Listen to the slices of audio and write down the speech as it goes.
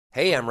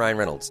Hey, I'm Ryan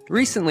Reynolds.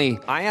 Recently,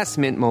 I asked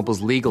Mint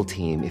Mobile's legal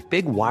team if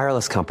big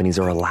wireless companies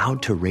are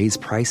allowed to raise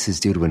prices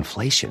due to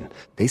inflation.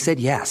 They said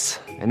yes.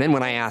 And then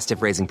when I asked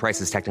if raising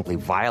prices technically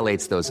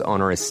violates those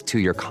onerous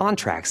two-year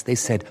contracts, they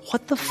said,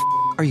 "What the f***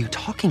 are you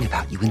talking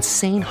about, you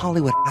insane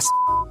Hollywood ass?"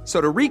 So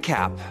to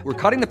recap, we're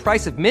cutting the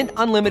price of Mint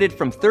Unlimited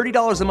from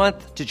 $30 a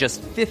month to just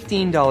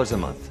 $15 a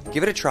month.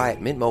 Give it a try at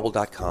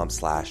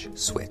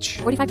mintmobile.com/switch.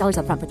 $45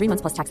 up front for 3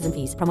 months plus taxes and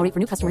fees. Promo rate for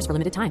new customers for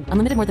limited time.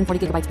 Unlimited more than 40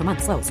 gigabytes per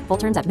month. Slows full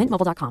terms at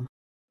mintmobile.com.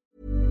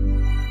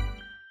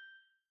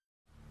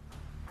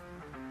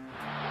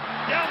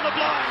 Down the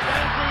blind,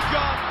 Andrew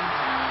John.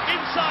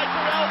 Inside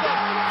for Albert.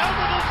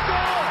 Albert will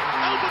score.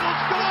 Albert will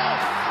score.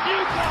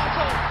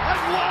 Newcastle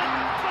have won.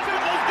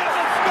 Fiddler's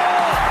going to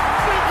score.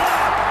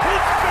 Fiddler,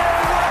 it's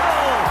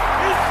farewell.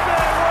 It's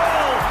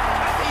farewell.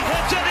 He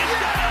hits it. He's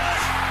done it.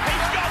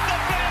 He's got the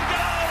field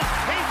goal.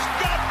 He's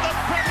got the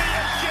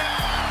premiership.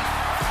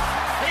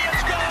 He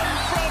has gone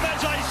from,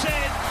 as I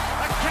said,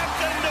 a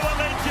captain to a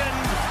legend,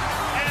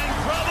 and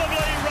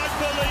probably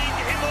rugby league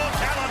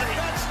immortality.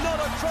 That's not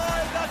a try.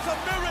 That's a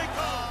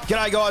miracle.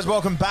 G'day guys,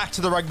 welcome back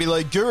to the Rugby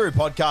League Guru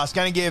podcast.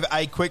 Going to give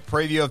a quick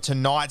preview of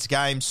tonight's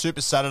game,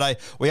 Super Saturday.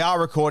 We are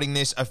recording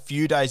this a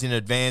few days in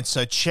advance,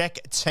 so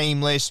check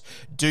team list,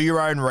 do your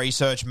own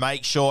research,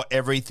 make sure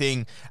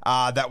everything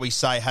that we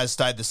say has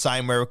stayed the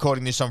same. We're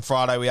recording this on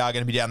Friday. We are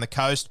going to be down the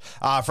coast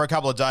for a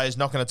couple of days.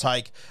 Not going to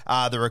take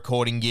the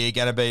recording gear,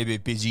 going to be a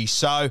bit busy.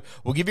 So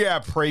we'll give you our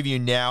preview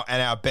now and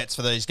our bets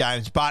for these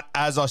games. But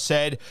as I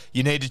said,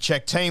 you need to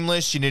check team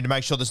list. You need to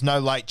make sure there's no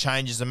late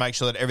changes and make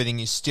sure that everything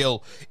is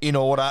still in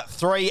order.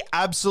 3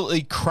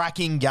 absolutely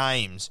cracking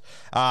games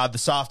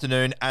this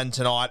afternoon and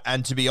tonight.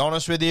 And to be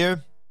honest with you,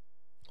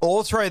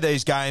 all 3 of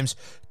these games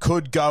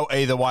could go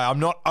either way. I'm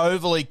not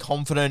overly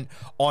confident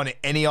on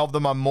any of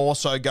them. I'm more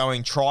so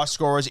going try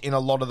scorers in a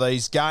lot of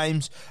these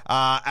games.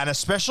 And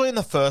especially in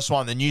the first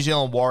one, the New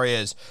Zealand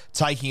Warriors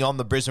taking on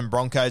the Brisbane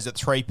Broncos at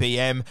 3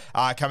 p.m.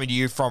 Coming to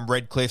you from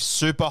Redcliffe.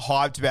 Super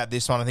hyped about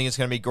this one. I think it's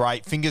going to be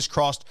great. Fingers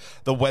crossed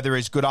the weather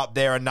is good up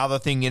there. Another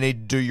thing you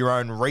need to do your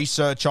own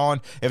research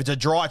on. If it's a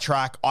dry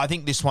track, I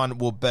think this one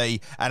will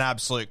be an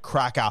absolute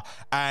cracker.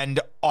 And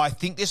I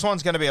think this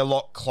one's going to be a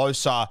lot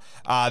closer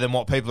than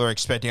what people are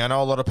expecting. I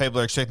know a lot of people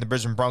are expecting the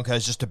Brisbane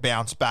Broncos just to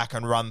bounce back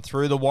and run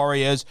through the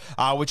Warriors,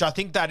 which I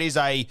think that is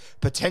a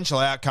potential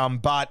outcome,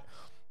 but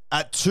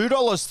at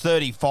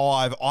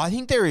 $2.35, I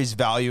think there is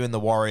value in the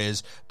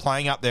Warriors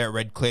playing up there at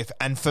Redcliffe.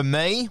 And for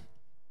me,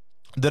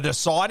 the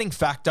deciding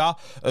factor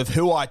of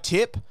who I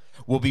tip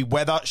will be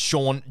whether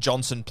Shaun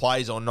Johnson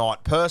plays or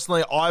not.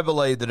 Personally, I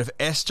believe that if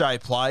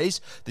SJ plays,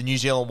 the New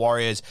Zealand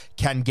Warriors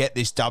can get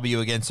this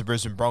W against the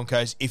Brisbane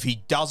Broncos. If he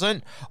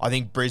doesn't, I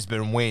think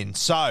Brisbane wins.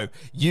 So,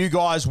 you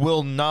guys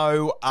will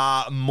know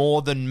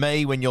more than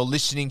me when you're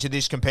listening to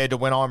this compared to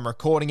when I'm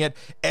recording it.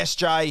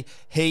 SJ,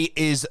 he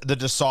is the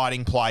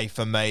deciding play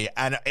for me.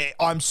 And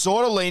I'm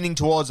sort of leaning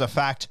towards the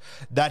fact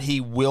that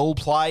he will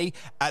play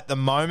at the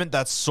moment.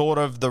 That's sort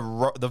of the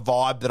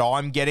vibe that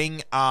I'm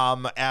getting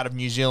out of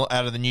New Zealand,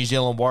 out of the New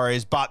Zealand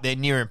Warriors, but they're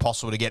near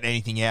impossible to get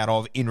anything out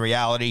of in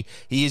reality.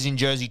 He is in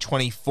jersey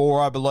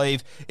 24, I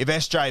believe. If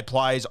SJ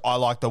plays, I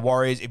like the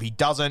Warriors. If he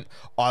doesn't,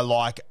 I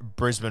like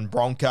Brisbane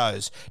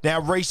Broncos.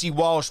 Now, Reece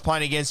Walsh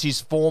playing against his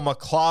former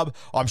club.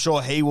 I'm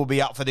sure he will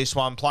be up for this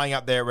one, playing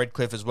up there at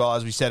Redcliffe as well.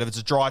 As we said, if it's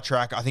a dry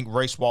track, I think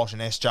Reece Walsh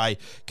and SJ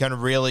can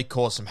really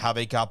cause some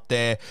havoc up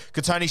there.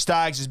 Kotoni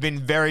Staggs has been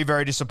very,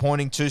 very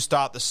disappointing to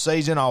start the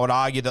season. I would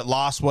argue that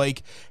last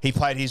week he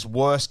played his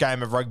worst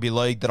game of rugby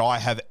league that I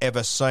have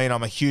ever seen.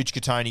 I'm a huge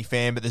Kotoni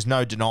fan, but there's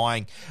no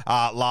denying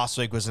last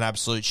week was an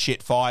absolute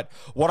shit fight.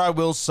 What I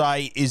will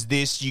say is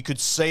this: you could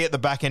see at the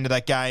back end of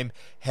that game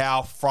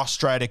how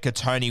frustrated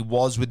Kotoni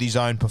was with his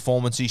own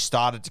performance. He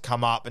started to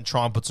come up and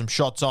try and put some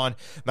shots on,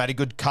 made a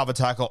good cover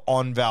tackle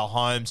on Val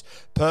Holmes.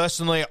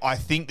 Personally, I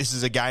think this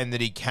is a game that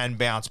he can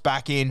bounce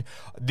back in.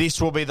 This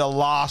will be the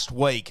last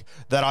week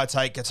that I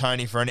take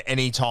Kotoni for an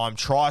anytime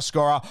try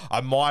scorer.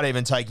 I might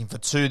even take him for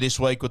 2 this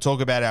week. We'll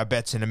talk about our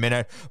bets in a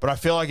minute, but I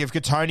feel like if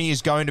Kotoni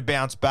is going to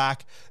bounce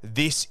back,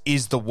 this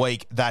is the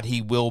week that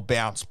he will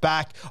bounce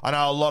back. I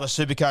know a lot of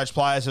Supercoach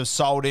players have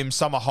sold him.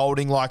 Some are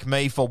holding, like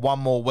me, for one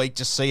more week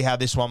to see how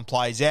this one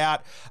plays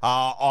out.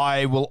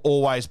 I will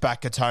always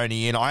back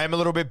Kotoni in. I am a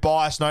little bit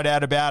biased, no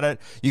doubt about it.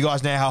 You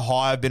guys know how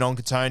high I've been on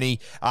Kotoni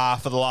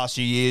for the last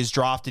few years.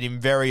 Drafted him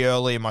very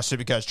early in my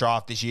Supercoach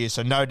draft this year,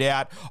 so no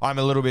doubt I'm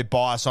a little bit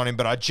biased on him,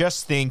 but I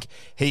just think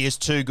he is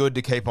too good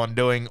to keep on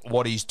doing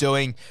what he's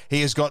doing.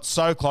 He has got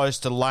so close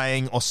to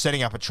laying or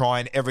setting up a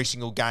try in every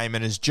single game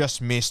and has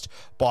just missed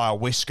by a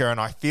whisker, and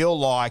I feel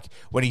like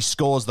when he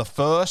scores the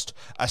first,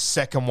 a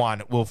second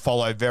one will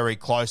follow very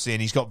closely,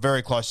 and he's got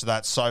very close to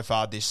that so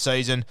far this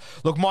season.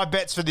 Look, my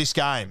bets for this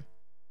game: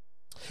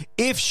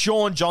 if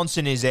Shaun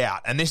Johnson is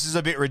out, and this is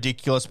a bit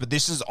ridiculous, but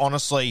this is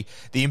honestly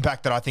the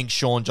impact that I think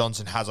Shaun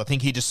Johnson has. I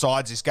think he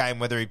decides this game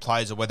whether he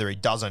plays or whether he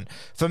doesn't.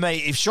 For me,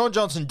 if Shaun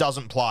Johnson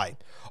doesn't play,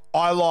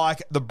 I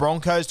like the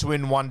Broncos to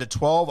win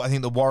 1-12. I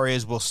think the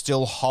Warriors will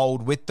still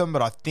hold with them,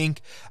 but I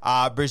think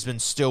Brisbane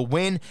still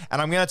win.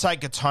 And I'm going to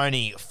take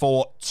Katoni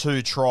for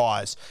 2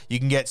 tries. You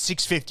can get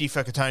 $6.50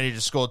 for Katoni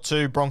to score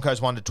 2. Broncos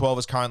 1-12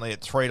 is currently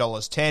at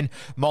 $3.10.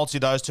 Multi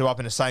those two up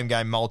in the same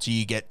game multi,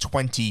 you get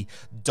 $20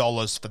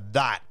 for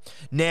that.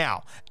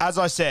 Now, as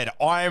I said,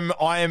 I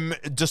am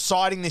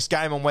deciding this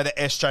game on whether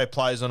SJ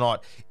plays or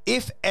not.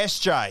 If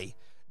SJ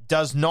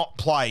does not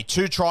play,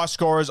 2 try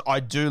scorers I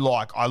do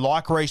like. I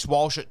like Reece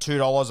Walsh at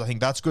 $2. I think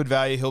that's good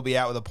value. He'll be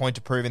out with a point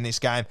to prove in this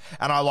game.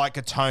 And I like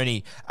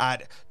Katoni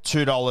at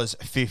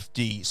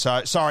 $2.50.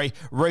 So, sorry,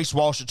 Reece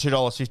Walsh at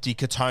 $2.50,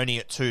 Katoni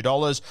at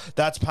 $2.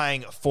 That's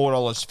paying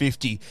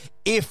 $4.50.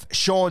 If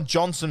Sean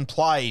Johnson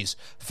plays,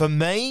 for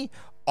me,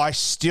 I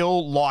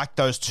still like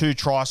those 2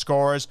 try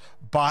scorers,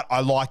 but I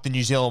like the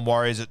New Zealand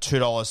Warriors at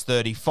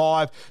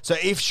 $2.35. So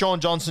if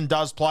Sean Johnson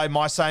does play,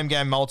 my same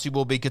game multi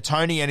will be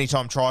Katoni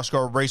anytime try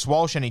scorer, Reece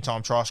Walsh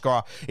anytime try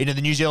scorer into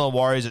the New Zealand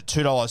Warriors at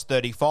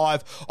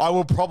 $2.35. I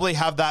will probably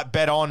have that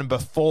bet on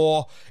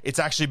before it's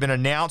actually been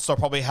announced. I'll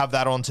probably have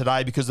that on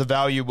today because the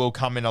value will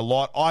come in a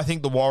lot. I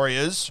think the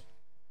Warriors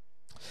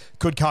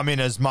could come in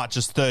as much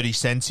as 30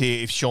 cents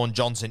here if Sean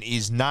Johnson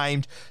is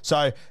named.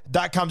 So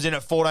that comes in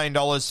at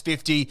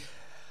 $14.50.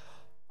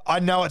 I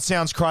know it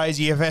sounds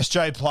crazy. If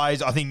SJ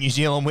plays, I think New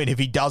Zealand win. If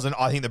he doesn't,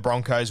 I think the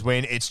Broncos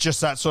win. It's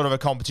just that sort of a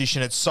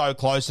competition. It's so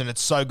close, and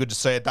it's so good to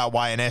see it that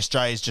way. And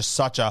SJ is just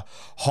such a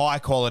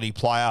high-quality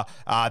player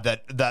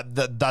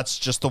that's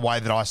just the way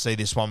that I see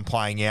this one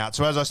playing out.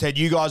 So as I said,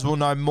 you guys will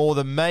know more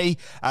than me,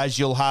 as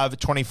you'll have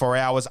 24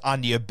 hours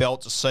under your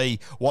belt to see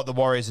what the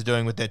Warriors are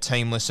doing with their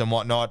team lists and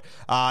whatnot.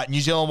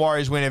 New Zealand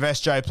Warriors win if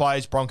SJ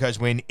plays. Broncos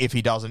win if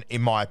he doesn't,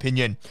 in my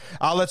opinion.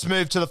 Let's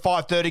move to the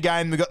 5:30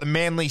 game. We've got the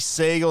Manly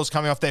Seagulls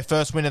coming off their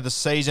first win of the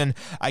season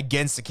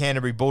against the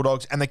Canterbury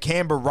Bulldogs, and the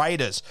Canberra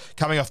Raiders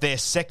coming off their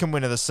second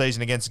win of the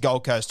season against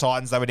Gold Coast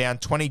Titans. They were down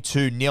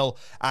 22-0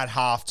 at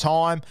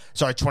halftime.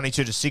 Sorry,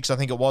 22-6 I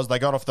think it was. They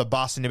got off the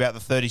bus in about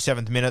the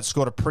 37th minute,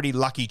 scored a pretty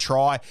lucky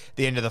try at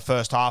the end of the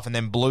first half, and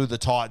then blew the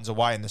Titans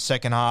away in the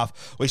second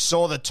half. We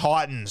saw the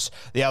Titans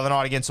the other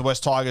night against the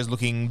West Tigers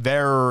looking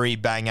very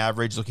bang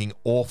average, looking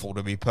awful,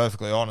 to be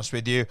perfectly honest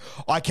with you.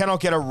 I cannot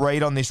get a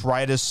read on this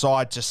Raiders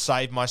side to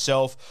save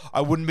myself.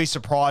 I wouldn't be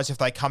surprised if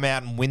they come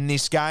out and win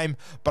this game,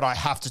 but I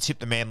have to tip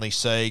the Manly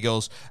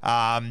Seagulls.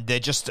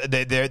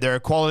 They're a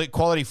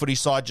quality footy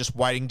side just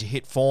waiting to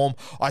hit form.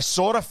 I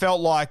sort of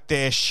felt like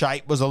their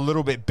shape was a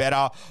little bit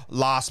better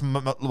last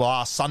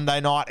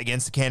Sunday night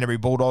against the Canterbury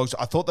Bulldogs.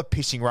 I thought the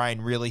pissing rain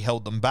really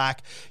held them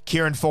back.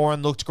 Kieran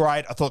Foran looked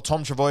great. I thought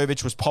Tom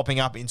Trbojevic was popping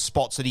up in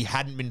spots that he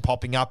hadn't been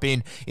popping up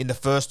in the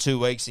first 2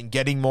 weeks, and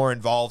getting more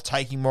involved,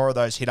 taking more of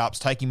those hit-ups,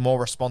 taking more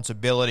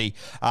responsibility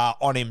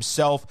on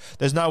himself.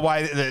 There's no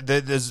way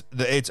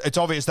it's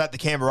obvious that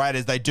the Canberra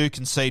Raiders, they do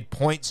concede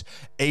points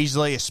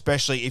easily,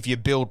 especially if you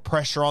build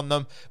pressure on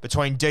them.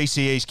 Between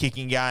DCE's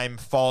kicking game,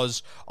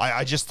 Foz,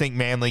 I just think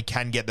Manly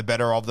can get the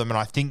better of them, and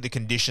I think the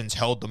conditions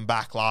held them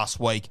back last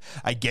week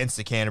against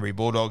the Canterbury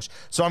Bulldogs.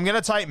 So I'm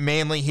going to take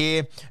Manly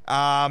here.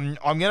 I'm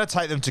going to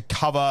take them to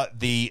cover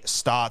the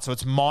start. So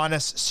it's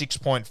minus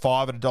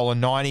 6.5 at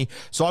 $1.90.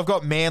 So I've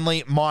got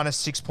Manly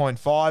minus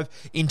 6.5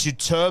 into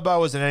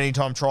Turbo as an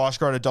anytime try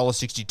scorer at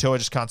 $1.62. I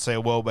just can't see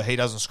a world where he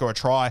doesn't score a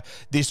try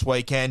this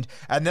weekend.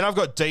 And then I've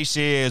got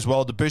DCE as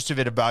well, to boost a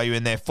bit of value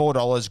in there,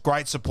 $4.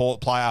 Great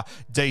support player,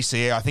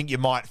 DCE. I think you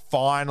might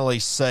finally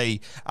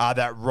see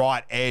that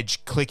right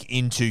edge click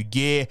into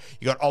gear.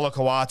 You got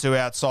Olakau'atu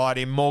outside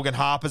him. Morgan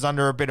Harper's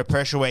under a bit of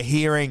pressure. We're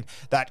hearing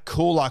that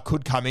Cooler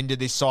could come into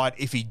this side.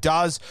 If he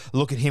does,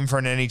 look at him for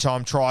an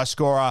anytime try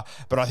scorer.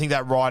 But I think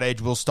that right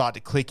edge will start to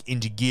click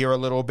into gear a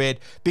little bit.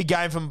 Big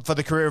game for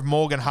the career of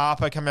Morgan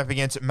Harper, coming up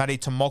against Matty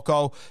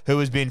Tomoko, who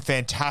has been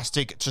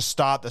fantastic to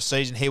start the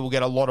season. He will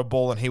get a lot of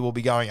ball, and he will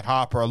be going at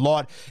Harper a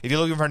lot. If you're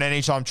looking for an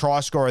anytime try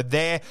scorer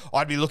there,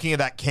 I'd be looking at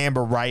that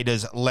Canberra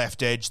Raiders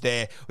left edge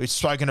there. We've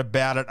spoken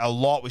about it a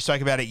lot. We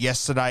spoke about it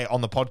yesterday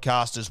on the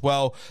podcast as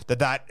well,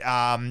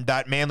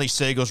 that Manly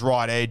Seagulls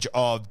right edge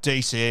of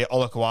DCE,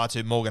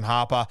 Olakau'atu, Morgan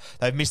Harper.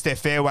 They've missed their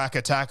fair whack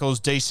of tackles.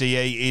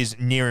 DCE is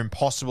near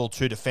impossible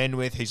to defend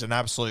with. He's an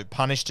absolute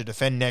punish to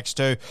defend next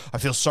to. I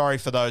feel sorry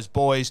for those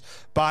boys,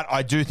 but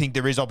I do think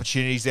there is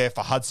opportunities there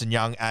for Hudson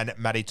Young and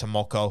Matty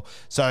Tomoko.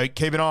 So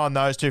keep an eye on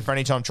those two for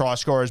anytime try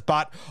scorers,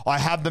 but I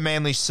have the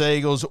Manly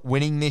Seagulls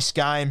winning this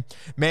game.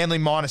 Manly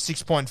minus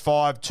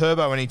 6.5,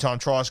 Turbo anytime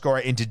try scorer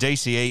into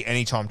DCE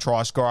anytime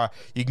try scorer.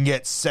 You can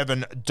get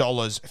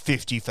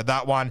 $7.50 for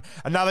that one.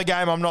 Another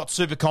game I'm not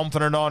super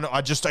confident on.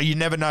 You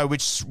never know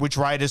which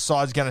Raiders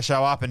side's going to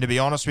show up, and to be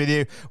honest with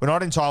you, we're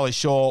not entirely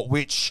sure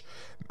which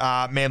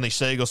Manly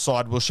Seagulls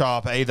side will show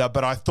up either,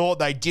 but I thought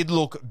they did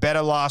look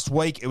better last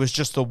week. It was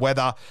just the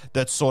weather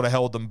that sort of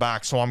held them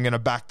back, so I'm going to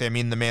back them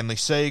in the Manly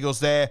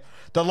Seagulls there.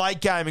 The late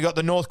game, we got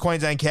the North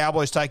Queensland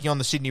Cowboys taking on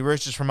the Sydney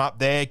Roosters from up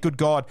there. Good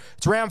God.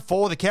 It's round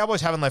 4. The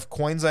Cowboys haven't left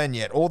Queensland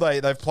yet.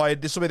 They've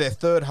played, this will be their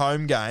third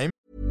home game.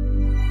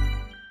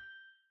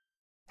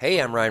 Hey,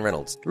 I'm Ryan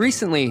Reynolds.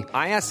 Recently,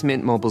 I asked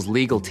Mint Mobile's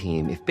legal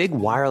team if big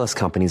wireless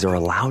companies are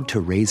allowed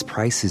to raise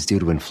prices due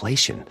to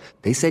inflation.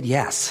 They said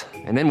yes.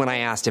 And then when I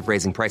asked if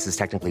raising prices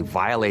technically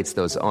violates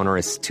those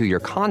onerous 2-year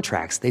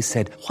contracts, they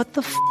said, "What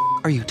the f***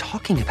 are you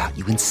talking about,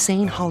 you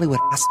insane Hollywood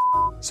ass?"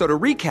 So to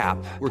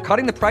recap, we're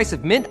cutting the price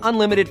of Mint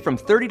Unlimited from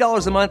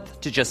 $30 a month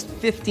to just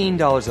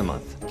 $15 a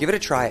month. Give it a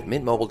try at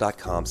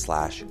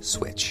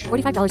mintmobile.com/switch.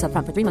 $45 up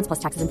front for 3 months plus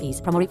taxes and fees.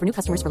 Promo rate for new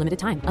customers for limited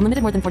time.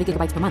 Unlimited more than 40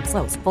 gigabytes per month.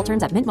 Slows full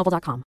terms at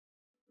mintmobile.com.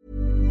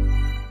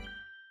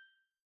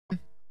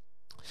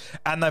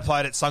 And they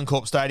played at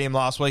Suncorp Stadium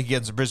last week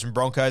against the Brisbane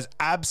Broncos.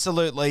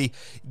 Absolutely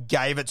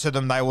gave it to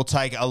them. They will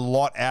take a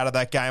lot out of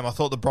that game. I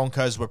thought the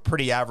Broncos were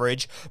pretty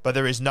average, but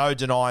there is no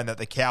denying that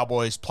the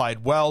Cowboys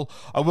played well.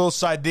 I will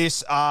say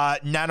this,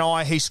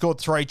 Nanai, he scored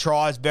 3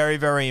 tries. Very,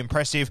 very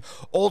impressive.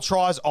 All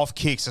tries off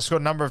kicks. They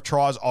scored a number of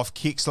tries off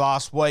kicks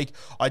last week.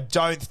 I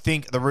don't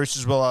think the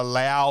Roosters will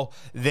allow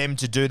them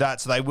to do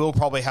that, so they will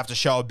probably have to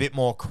show a bit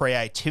more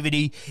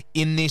creativity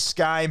in this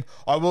game.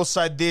 I will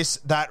say this,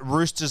 that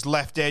Roosters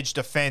left edge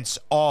defense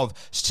of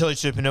Sitili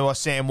Tupouniua,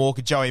 Sam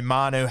Walker, Joey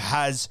Manu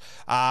has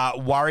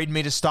worried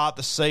me to start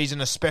the season,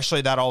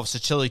 especially that of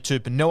Sitili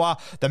Tupouniua.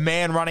 The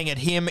man running at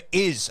him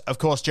is, of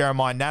course,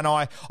 Jeremiah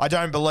Nanai. I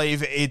don't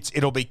believe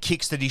it'll be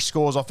kicks that he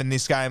scores off in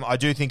this game. I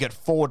do think at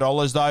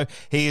 $4, though,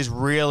 he is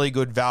really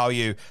good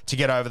value to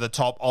get over the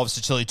top of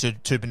Sitili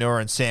Tupouniua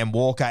and Sam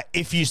Walker.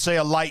 If you see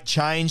a late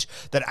change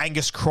that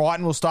Angus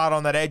Crichton will start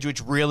on that edge,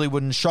 which really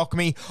wouldn't shock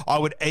me, I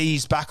would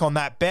ease back on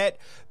that bet.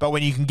 But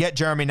when you can get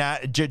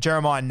Jeremiah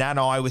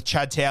Nanai with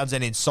Chad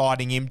Townsend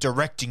inciting him,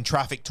 directing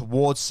traffic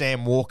towards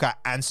Sam Walker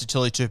and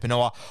Sitili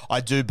Tupouniua, I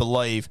do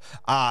believe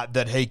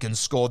that he can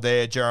score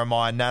there,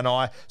 Jeremiah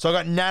Nanai. So I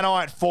got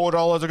Nanai at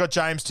 $4. I got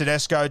James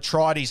Tedesco,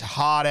 tried his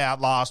heart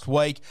out last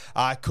week,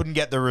 couldn't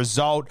get the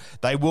result.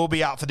 They will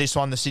be up for this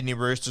one, the Sydney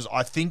Roosters.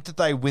 I think that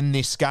they win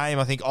this game.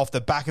 I think off the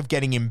back of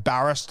getting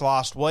embarrassed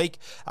last week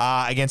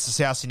against the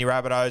South Sydney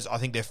Rabbitohs, I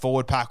think their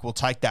forward pack will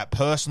take that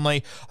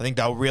personally. I think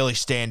they'll really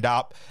stand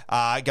up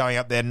going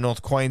up there to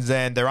North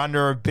Queensland. They're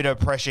under a bit of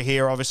pressure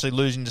here, obviously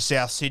losing to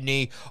South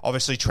Sydney.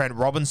 Obviously Trent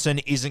Robinson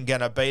isn't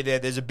going to be there.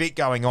 There's a bit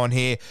going on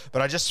here,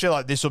 but I just feel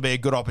like this will be a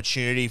good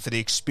opportunity for the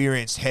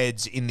experienced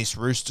heads in this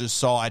Roosters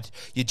side.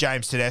 Your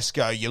James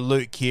Tedesco, your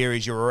Luke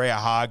Kearys, your Maria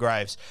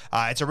Hargraves.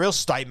 It's a real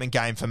statement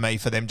game for me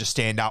for them to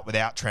stand up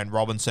without Trent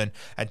Robinson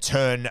and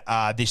turn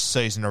this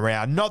season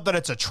around. Not that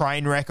it's a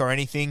train wreck or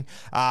anything,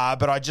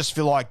 but I just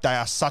feel like they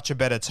are such a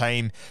better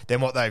team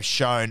than what they've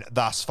shown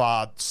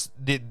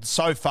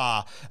so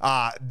far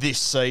this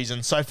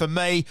season. So for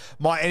me,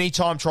 my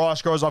anytime try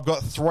scorers, I've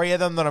got 3 of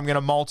them that I'm going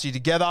to multi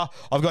together.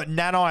 I've got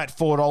Nanai at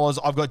 $4.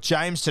 I've got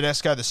James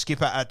Tedesco, the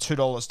skipper, at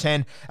 $2.10.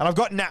 And I've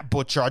got Nat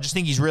Butcher. I just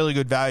think he's really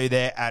good value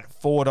there at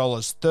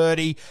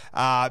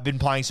 $4.30. Been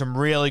playing some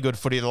really good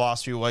footy the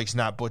last few weeks,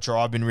 Nat Butcher.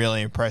 I've been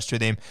really impressed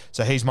with him.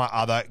 So he's my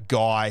other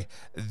guy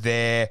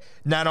there.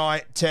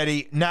 Nanai,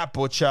 Teddy, Nat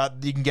Butcher.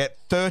 You can get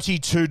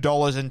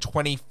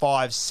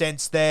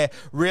 $32.25 there.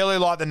 Really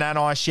like the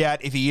Nanai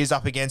shout if he is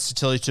up against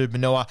Sitili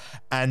Tupouniua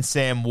and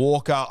Sam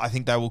Walker. I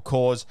think they will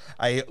cause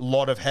a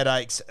lot of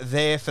headaches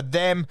there for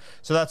them.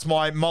 So that's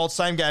my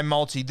same game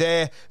multi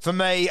there. For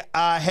me,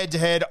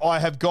 head-to-head, I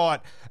have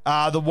got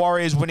the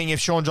Warriors winning if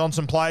Shaun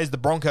Johnson plays, the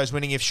Broncos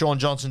winning if Shaun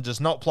Johnson does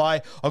not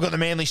play. I've got the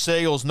Manly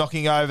Seagulls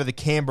knocking over the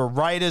Canberra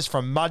Raiders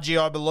from Mudgee,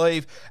 I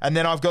believe. And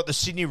then I've got the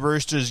Sydney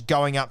Roosters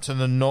going up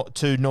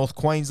to North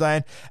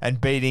Queensland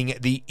and beating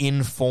the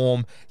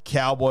in-form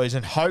Cowboys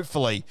and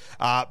hopefully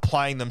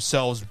playing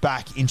themselves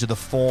back into the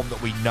form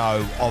that we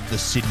know of the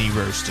Sydney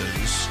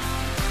Roosters.